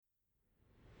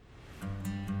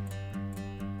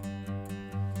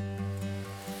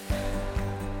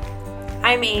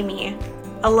I'm Amy,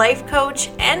 a life coach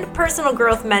and personal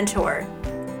growth mentor.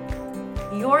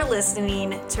 You're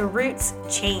listening to Roots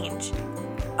Change,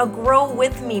 a Grow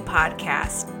With Me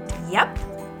podcast. Yep,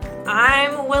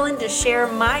 I'm willing to share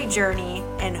my journey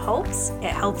in hopes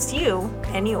it helps you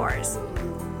and yours.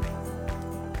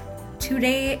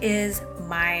 Today is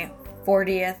my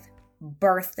 40th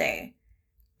birthday.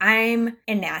 I'm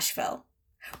in Nashville.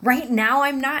 Right now,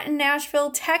 I'm not in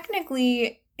Nashville.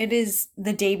 Technically, it is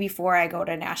the day before I go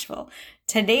to Nashville.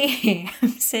 Today, I'm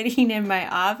sitting in my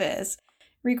office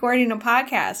recording a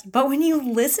podcast. But when you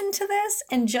listen to this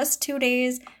in just 2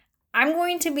 days, I'm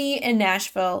going to be in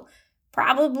Nashville,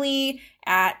 probably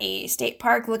at a state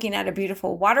park looking at a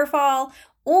beautiful waterfall.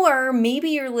 Or maybe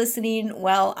you're listening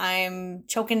while I'm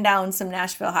choking down some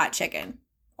Nashville hot chicken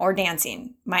or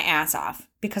dancing my ass off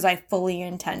because I fully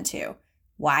intend to.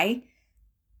 Why?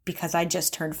 Because I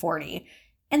just turned 40.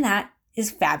 And that is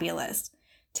fabulous.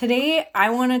 Today,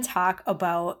 I want to talk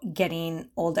about getting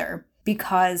older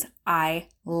because I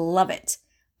love it.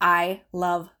 I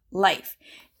love life.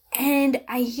 And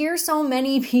I hear so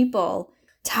many people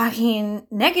talking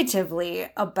negatively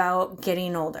about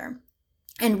getting older.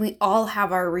 And we all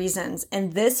have our reasons.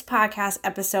 And this podcast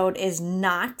episode is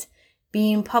not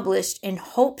being published in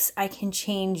hopes I can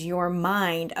change your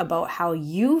mind about how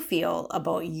you feel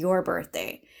about your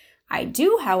birthday. I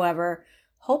do, however,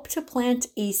 hope to plant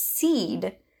a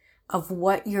seed of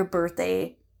what your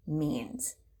birthday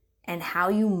means and how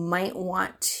you might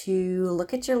want to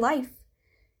look at your life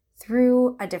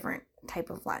through a different type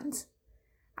of lens.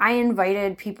 I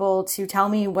invited people to tell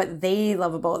me what they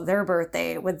love about their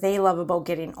birthday, what they love about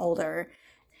getting older.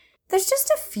 There's just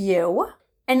a few,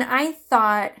 and I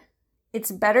thought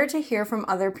it's better to hear from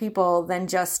other people than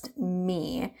just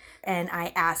me. And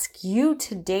I ask you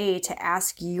today to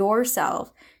ask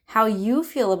yourself how you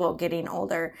feel about getting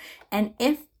older. And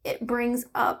if it brings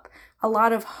up a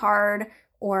lot of hard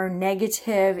or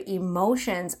negative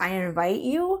emotions, I invite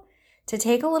you to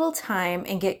take a little time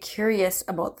and get curious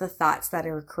about the thoughts that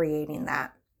are creating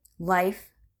that.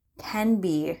 Life can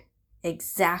be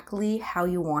exactly how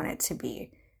you want it to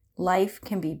be. Life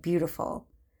can be beautiful.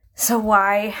 So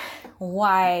why,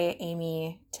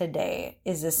 Amy, today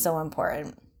is this so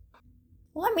important?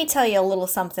 Let me tell you a little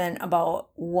something about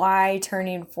why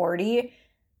turning 40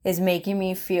 is making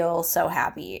me feel so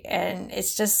happy. And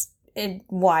it's just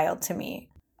wild to me.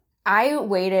 I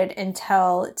waited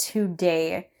until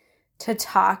today to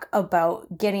talk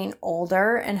about getting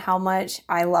older and how much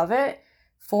I love it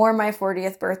for my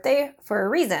 40th birthday for a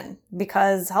reason.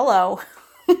 Because, hello,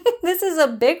 this is a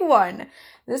big one.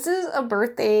 This is a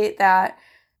birthday that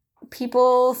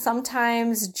people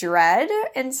sometimes dread,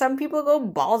 and some people go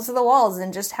balls to the walls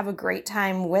and just have a great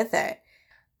time with it.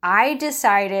 I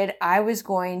decided I was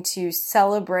going to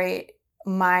celebrate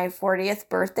my 40th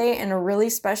birthday in a really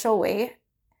special way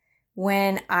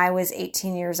when I was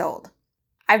 18 years old.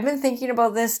 I've been thinking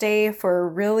about this day for a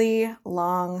really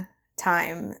long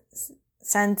time,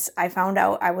 since I found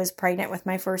out I was pregnant with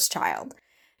my first child.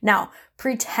 Now,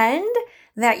 pretend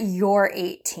that you're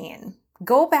 18.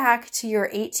 Go back to your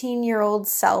 18-year-old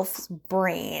self's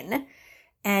brain,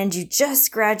 and you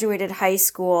just graduated high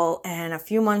school, and a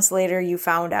few months later you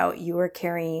found out you were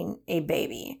carrying a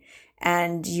baby,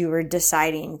 and you were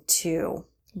deciding to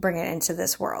bring it into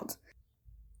this world.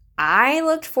 I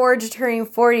looked forward to turning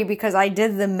 40 because I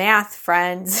did the math,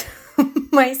 friends.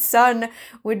 My son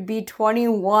would be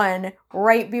 21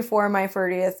 right before my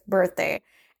 40th birthday.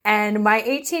 And my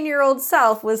 18-year-old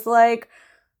self was like,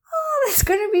 oh, that's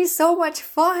going to be so much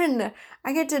fun.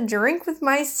 I get to drink with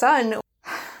my son.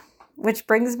 Which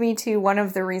brings me to one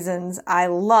of the reasons I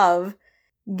love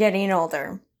getting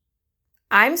older.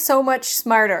 I'm so much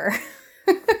smarter.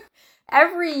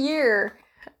 Every year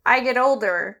I get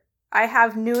older, I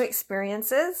have new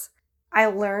experiences. I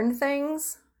learn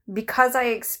things because I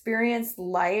experienced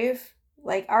life.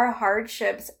 Like, our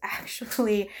hardships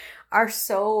actually are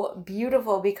so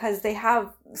beautiful because they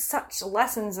have such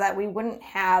lessons that we wouldn't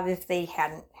have if they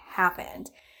hadn't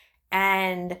happened.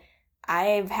 And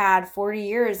I've had 40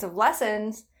 years of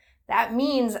lessons. That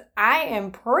means I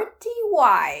am pretty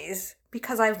wise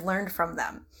because I've learned from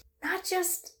them. Not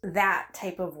just that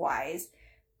type of wise,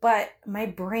 but my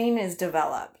brain is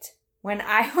developed. When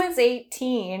I was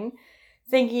 18,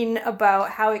 thinking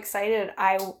about how excited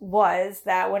I was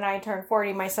that when I turned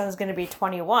 40, my son's going to be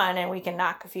 21 and we can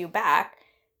knock a few back,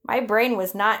 my brain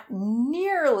was not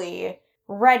nearly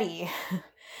ready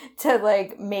to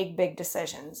make big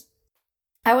decisions.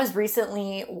 I was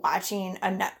recently watching a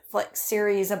Netflix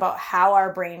series about how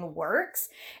our brain works,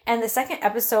 and the second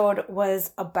episode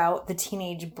was about the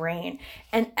teenage brain.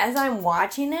 And as I'm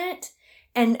watching it,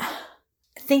 and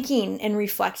thinking and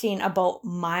reflecting about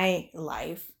my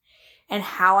life and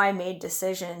how I made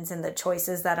decisions and the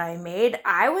choices that I made,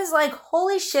 I was like,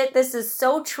 holy shit, this is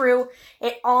so true.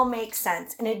 It all makes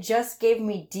sense. And it just gave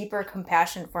me deeper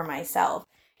compassion for myself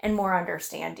and more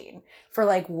understanding for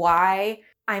like why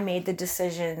I made the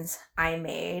decisions I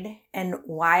made and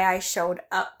why I showed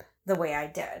up the way I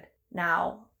did.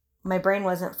 Now, my brain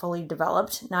wasn't fully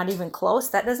developed, not even close.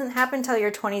 That doesn't happen till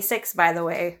you're 26, by the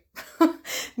way.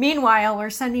 Meanwhile, we're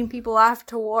sending people off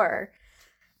to war.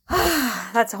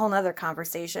 That's a whole nother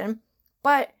conversation.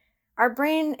 But our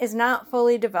brain is not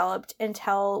fully developed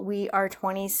until we are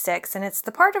 26. And it's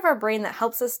the part of our brain that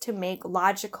helps us to make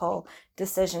logical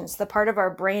decisions. The part of our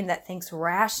brain that thinks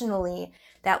rationally,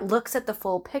 that looks at the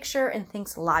full picture and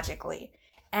thinks logically.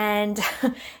 And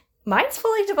mine's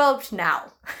fully developed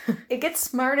now. It gets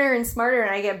smarter and smarter,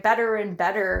 and I get better and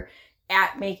better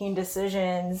at making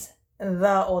decisions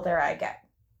the older I get.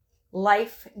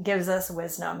 Life gives us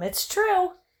wisdom. It's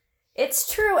true.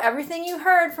 It's true. Everything you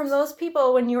heard from those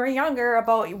people when you were younger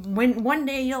about when one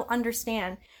day you'll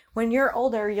understand. When you're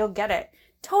older, you'll get it.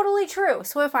 Totally true.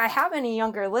 So if I have any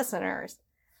younger listeners,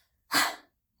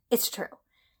 it's true.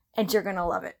 And you're going to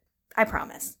love it. I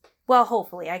promise. Well,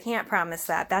 hopefully. I can't promise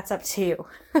that. That's up to you.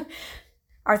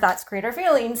 Our thoughts create our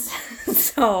feelings.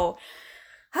 So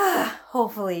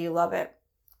hopefully you love it.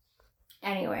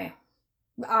 Anyway,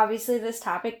 obviously this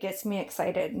topic gets me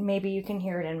excited. Maybe you can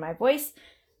hear it in my voice.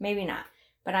 Maybe not.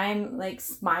 But I'm like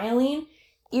smiling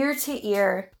ear to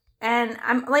ear. And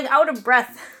I'm like out of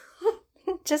breath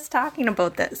just talking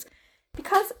about this.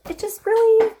 Because it just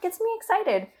really gets me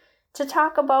excited to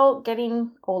talk about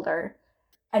getting older.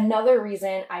 Another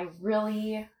reason I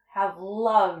really have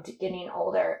loved getting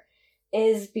older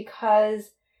is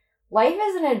because life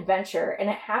is an adventure and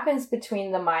it happens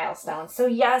between the milestones. So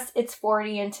yes, it's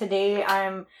 40 and today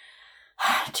I'm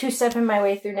two-stepping my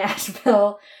way through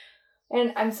Nashville.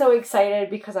 And I'm so excited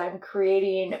because I'm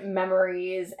creating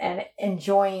memories and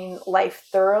enjoying life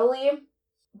thoroughly.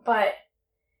 But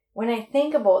when I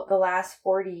think about the last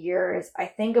 40 years, I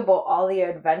think about all the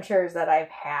adventures that I've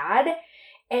had.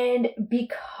 And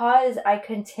because I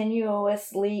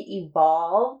continuously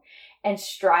evolve and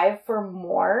strive for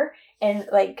more and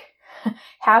like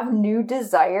have new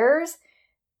desires,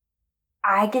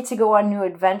 I get to go on new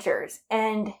adventures.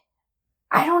 And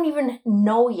I don't even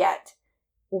know yet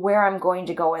where I'm going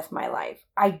to go with my life.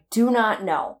 I do not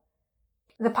know.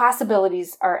 The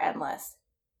possibilities are endless.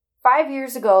 5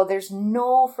 years ago, there's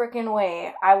no freaking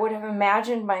way I would have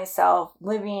imagined myself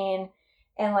living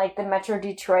in like the Metro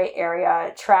Detroit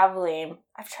area, traveling.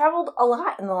 I've traveled a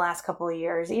lot in the last couple of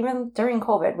years, even during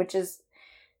COVID, which is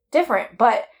different.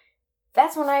 But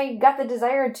that's when I got the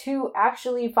desire to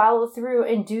actually follow through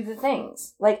and do the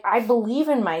things. Like I believe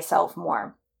in myself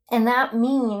more. And that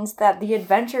means that the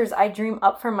adventures I dream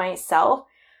up for myself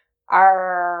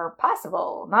are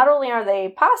possible. Not only are they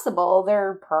possible,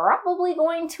 they're probably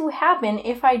going to happen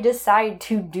if I decide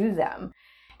to do them.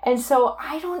 And so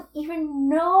I don't even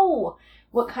know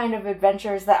what kind of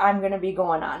adventures that I'm going to be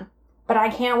going on. But I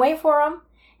can't wait for them.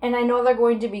 And I know they're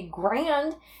going to be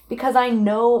grand because I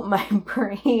know my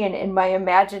brain and my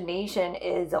imagination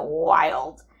is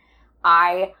wild.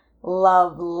 I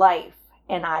love life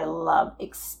and I love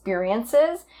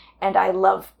experiences and I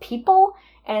love people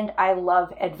and I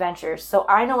love adventures. So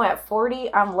I know at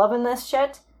 40, I'm loving this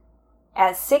shit.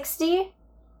 At 60,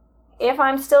 if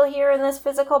I'm still here in this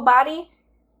physical body,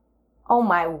 oh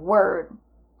my word.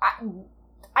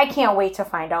 I can't wait to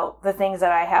find out the things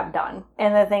that I have done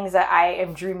and the things that I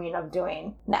am dreaming of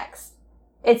doing next.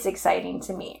 It's exciting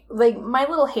to me. Like my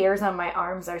little hairs on my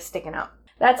arms are sticking up.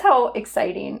 That's how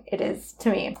exciting it is to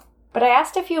me. But I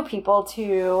asked a few people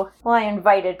I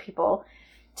invited people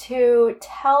to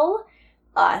tell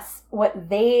us what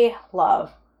they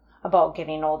love about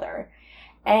getting older.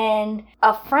 And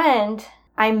a friend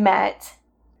I met,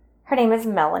 her name is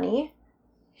Melanie.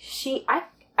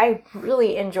 I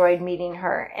really enjoyed meeting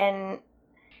her. And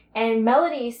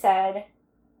Melody said,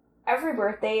 every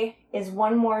birthday is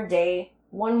one more day,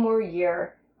 one more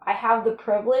year. I have the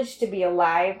privilege to be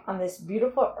alive on this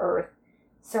beautiful earth,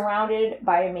 surrounded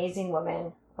by amazing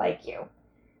women like you.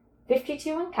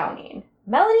 52 and counting.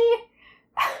 Melody,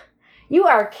 you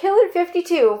are killing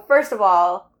 52, first of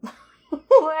all.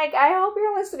 Like, I hope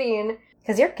you're listening,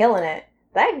 because you're killing it.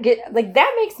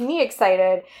 That makes me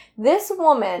excited. This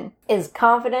woman is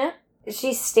confident.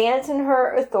 She stands in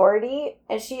her authority,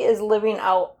 and she is living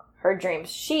out her dreams.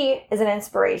 She is an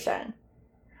inspiration.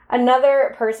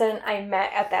 Another person I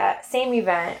met at that same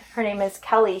event, her name is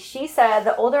Kelly. She said,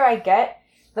 the older I get,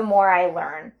 the more I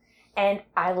learn. And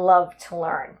I love to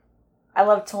learn. I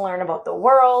love to learn about the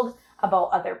world.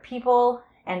 about other people,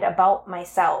 and about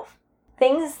myself.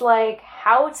 Things like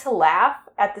how to laugh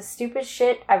at the stupid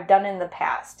shit I've done in the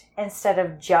past instead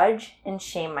of judge and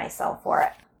shame myself for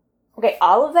it. Okay,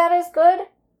 all of that is good.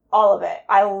 All of it.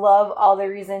 I love all the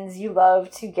reasons you love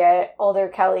to get older,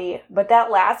 Kelly. But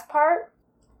that last part,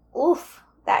 oof,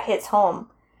 that hits home.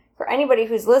 For anybody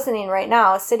who's listening right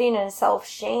now, sitting in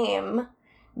self-shame,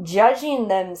 judging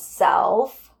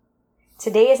themselves,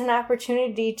 today is an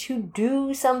opportunity to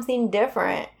do something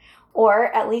different, or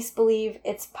at least believe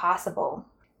it's possible.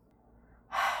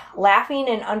 Laughing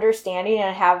and understanding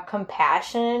and have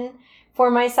compassion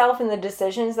for myself and the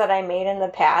decisions that I made in the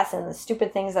past and the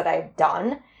stupid things that I've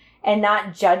done, and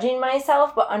not judging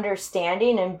myself, but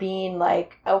understanding and being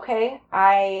like, okay,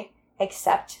 I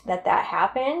accept that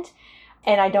happened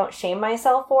and I don't shame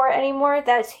myself for it anymore.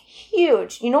 That's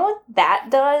huge. You know what that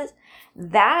does?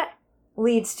 That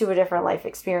leads to a different life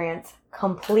experience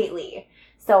completely.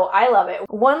 So I love it.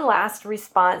 One last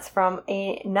response from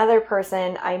another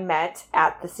person I met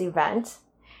at this event,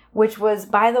 which was,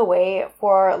 by the way,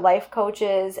 for life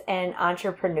coaches and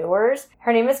entrepreneurs.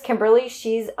 Her name is Kimberly.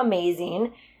 She's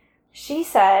amazing. She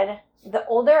said, the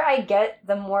older I get,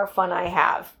 the more fun I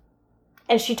have.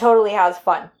 And she totally has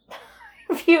fun.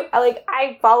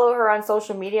 I follow her on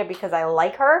social media because I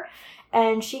like her.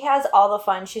 And she has all the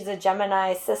fun. She's a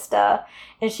Gemini sister.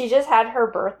 And she just had her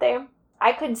birthday.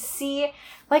 I could see,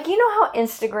 you know how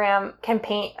Instagram can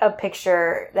paint a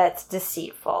picture that's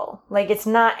deceitful? It's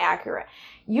not accurate.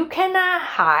 You cannot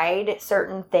hide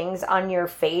certain things on your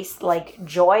face like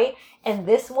joy. And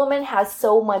this woman has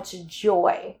so much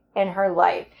joy in her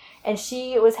life. And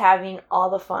she was having all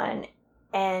the fun.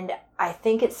 And I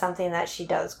think it's something that she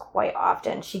does quite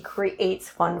often. She creates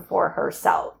fun for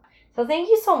herself. So thank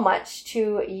you so much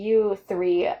to you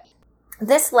three.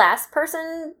 This last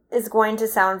person is going to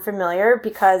sound familiar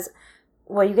because,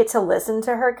 you get to listen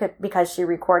to her because she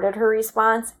recorded her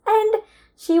response and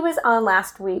she was on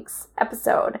last week's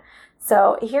episode.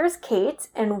 So here's Kate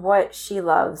and what she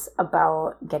loves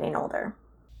about getting older.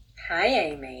 Hi,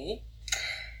 Amy.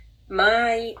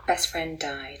 My best friend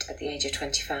died at the age of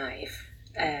 25.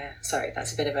 Sorry,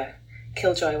 that's a bit of a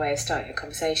killjoy way of starting a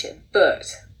conversation, but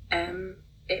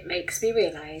it makes me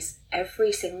realise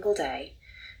every single day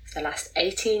for the last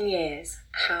 18 years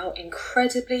how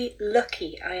incredibly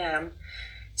lucky I am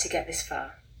to get this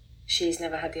far. She's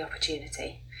never had the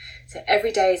opportunity. So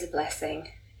every day is a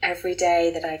blessing. Every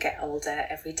day that I get older,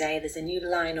 every day there's a new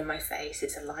line on my face.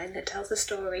 It's a line that tells a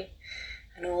story.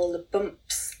 And all the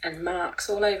bumps and marks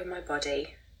all over my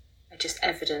body are just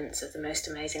evidence of the most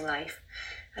amazing life.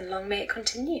 And long may it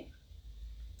continue.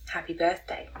 Happy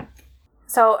birthday.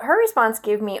 So her response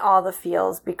gave me all the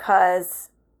feels because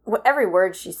every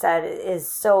word she said is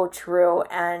so true.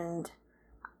 And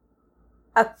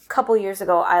a couple years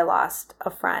ago, I lost a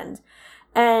friend.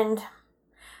 And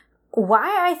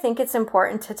why I think it's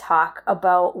important to talk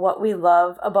about what we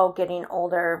love about getting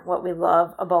older, what we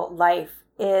love about life,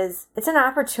 is it's an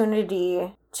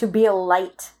opportunity to be a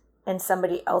light in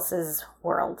somebody else's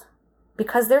world.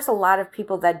 Because there's a lot of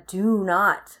people that do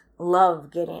not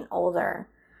love getting older.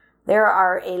 There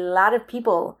are a lot of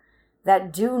people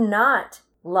that do not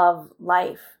love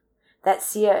life, that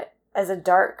see it as a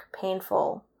dark,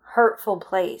 painful, hurtful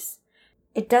place.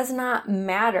 It does not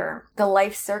matter the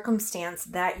life circumstance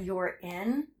that you're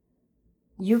in.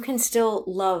 You can still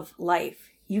love life.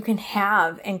 You can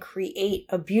have and create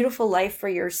a beautiful life for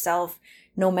yourself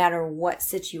no matter what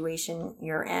situation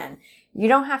you're in. You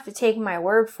don't have to take my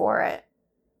word for it.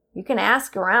 You can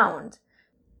ask around.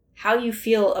 How you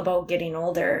feel about getting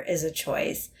older is a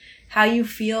choice. How you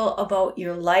feel about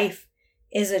your life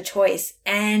is a choice.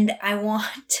 And I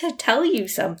want to tell you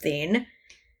something.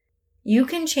 You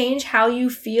can change how you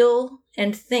feel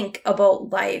and think about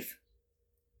life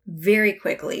very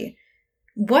quickly.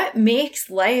 What makes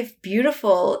life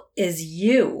beautiful is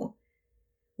you.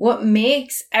 What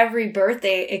makes every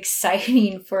birthday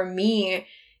exciting for me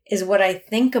is what I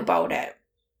think about it.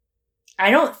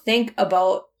 I don't think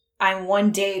about I'm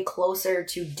one day closer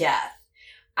to death.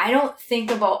 I don't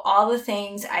think about all the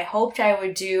things I hoped I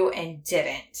would do and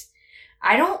didn't.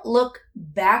 I don't look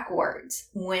backwards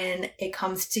when it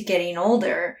comes to getting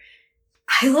older.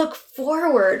 I look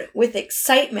forward with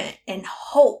excitement and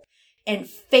hope and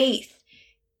faith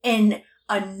and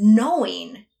a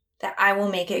knowing that I will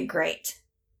make it great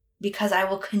because I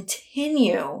will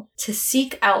continue to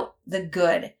seek out the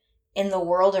good in the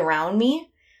world around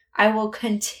me. I will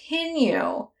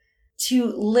continue to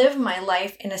live my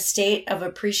life in a state of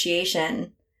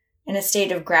appreciation, in a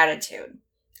state of gratitude.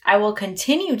 I will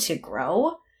continue to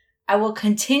grow. I will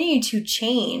continue to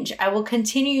change. I will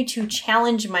continue to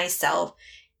challenge myself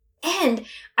And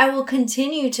I will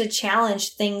continue to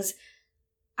challenge things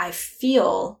I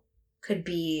feel could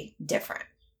be different.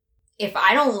 If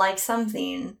I don't like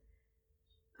something,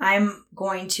 I'm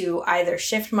going to either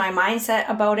shift my mindset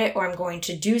about it or I'm going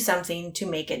to do something to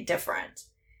make it different.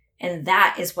 And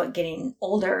that is what getting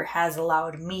older has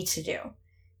allowed me to do.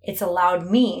 It's allowed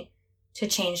me to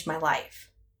change my life.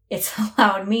 It's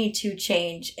allowed me to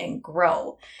change and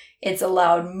grow. It's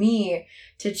allowed me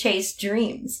to chase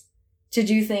dreams, to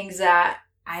do things that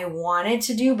I wanted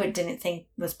to do but didn't think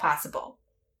was possible.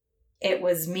 It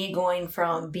was me going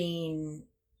from being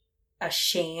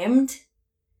ashamed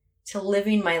to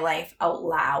living my life out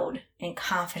loud and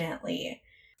confidently.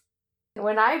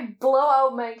 When I blow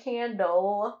out my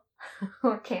candle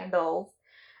or candles,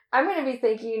 I'm going to be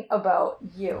thinking about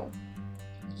you.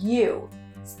 You.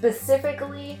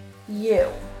 Specifically you.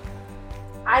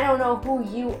 I don't know who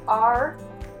you are,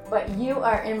 but you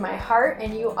are in my heart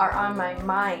and you are on my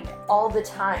mind all the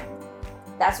time.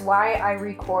 That's why I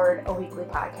record a weekly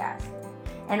podcast.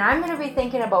 And I'm going to be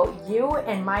thinking about you,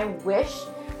 and my wish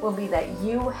will be that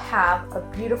you have a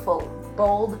beautiful,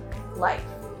 bold life.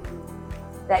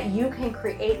 That you can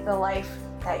create the life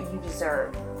that you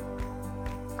deserve.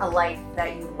 A life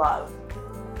that you love.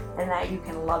 And that you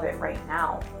can love it right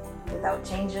now without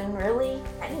changing really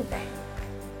anything.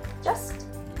 Just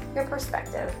your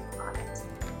perspective on it.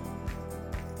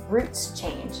 Roots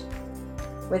change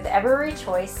with every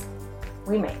choice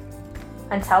we make.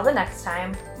 Until the next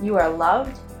time, you are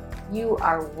loved, you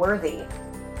are worthy,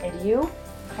 and you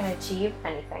can achieve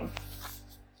anything.